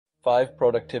5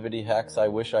 Productivity Hacks I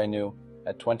Wish I Knew,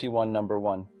 at 21 number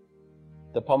 1.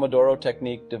 The Pomodoro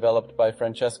technique developed by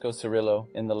Francesco Cirillo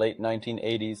in the late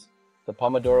 1980s. The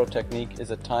Pomodoro technique is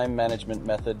a time management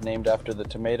method named after the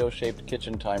tomato-shaped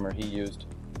kitchen timer he used.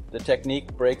 The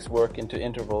technique breaks work into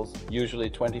intervals,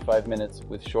 usually 25 minutes,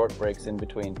 with short breaks in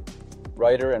between.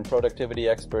 Writer and productivity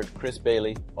expert Chris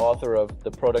Bailey, author of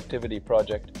The Productivity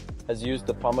Project, has used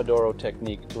the Pomodoro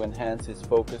technique to enhance his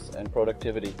focus and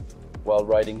productivity while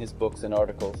writing his books and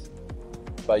articles.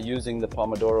 By using the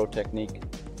Pomodoro technique,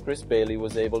 Chris Bailey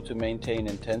was able to maintain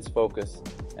intense focus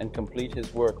and complete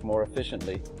his work more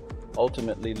efficiently,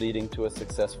 ultimately leading to a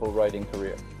successful writing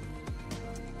career.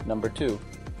 Number 2.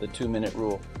 The 2-minute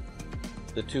rule.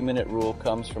 The 2-minute rule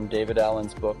comes from David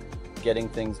Allen's book, Getting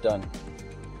Things Done.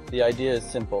 The idea is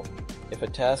simple. If a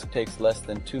task takes less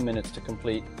than 2 minutes to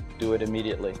complete, do it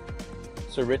immediately.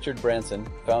 Sir Richard Branson,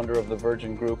 founder of the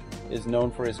Virgin Group, is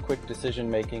known for his quick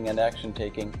decision-making and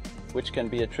action-taking, which can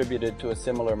be attributed to a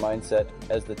similar mindset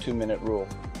as the 2-minute rule.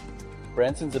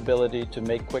 Branson's ability to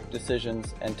make quick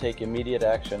decisions and take immediate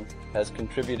action has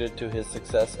contributed to his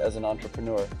success as an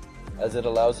entrepreneur, as it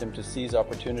allows him to seize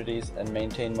opportunities and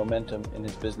maintain momentum in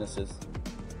his businesses.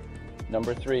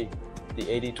 Number 3. The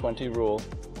 80-20 rule,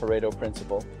 Pareto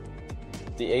principle.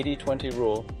 The 80-20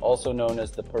 rule, also known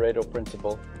as the Pareto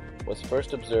principle, was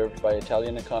first observed by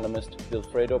Italian economist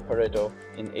Vilfredo Pareto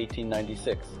in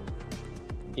 1896.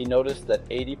 He noticed that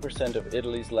 80% of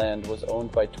Italy's land was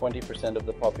owned by 20% of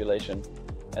the population,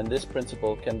 and this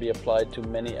principle can be applied to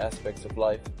many aspects of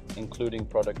life, including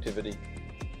productivity.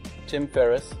 Tim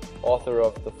Ferriss, author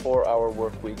of The 4-Hour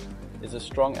Workweek, is a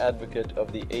strong advocate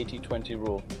of the 80-20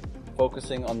 rule,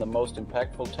 focusing on the most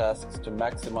impactful tasks to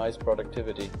maximize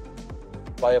productivity.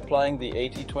 By applying the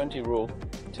 80-20 rule,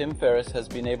 Tim Ferriss has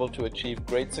been able to achieve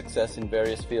great success in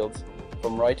various fields,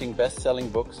 from writing best-selling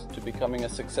books to becoming a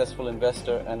successful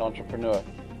investor and entrepreneur.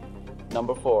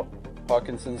 Number 4.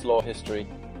 Parkinson's Law history.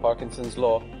 Parkinson's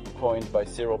Law, coined by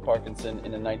Cyril Parkinson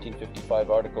in a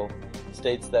 1955 article,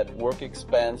 states that work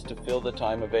expands to fill the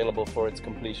time available for its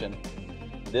completion.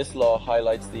 This law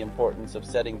highlights the importance of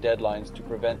setting deadlines to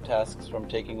prevent tasks from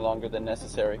taking longer than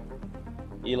necessary.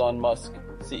 Elon Musk,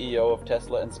 CEO of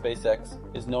Tesla and SpaceX,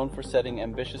 is known for setting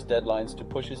ambitious deadlines to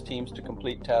push his teams to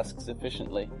complete tasks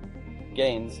efficiently.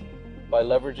 Gains. By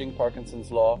leveraging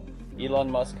Parkinson's Law,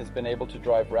 Elon Musk has been able to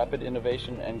drive rapid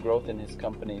innovation and growth in his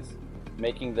companies,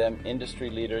 making them industry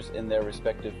leaders in their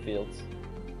respective fields.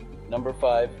 Number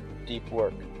 5. Deep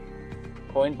work.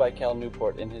 Coined by Cal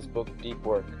Newport in his book Deep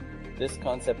Work, this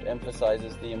concept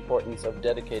emphasizes the importance of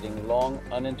dedicating long,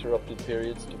 uninterrupted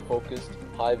periods to focused,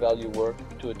 high-value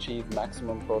work to achieve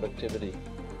maximum productivity.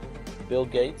 Bill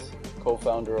Gates,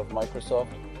 co-founder of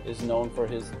Microsoft, is known for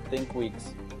his Think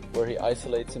Weeks, where he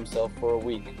isolates himself for a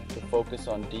week to focus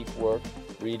on deep work,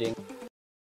 reading,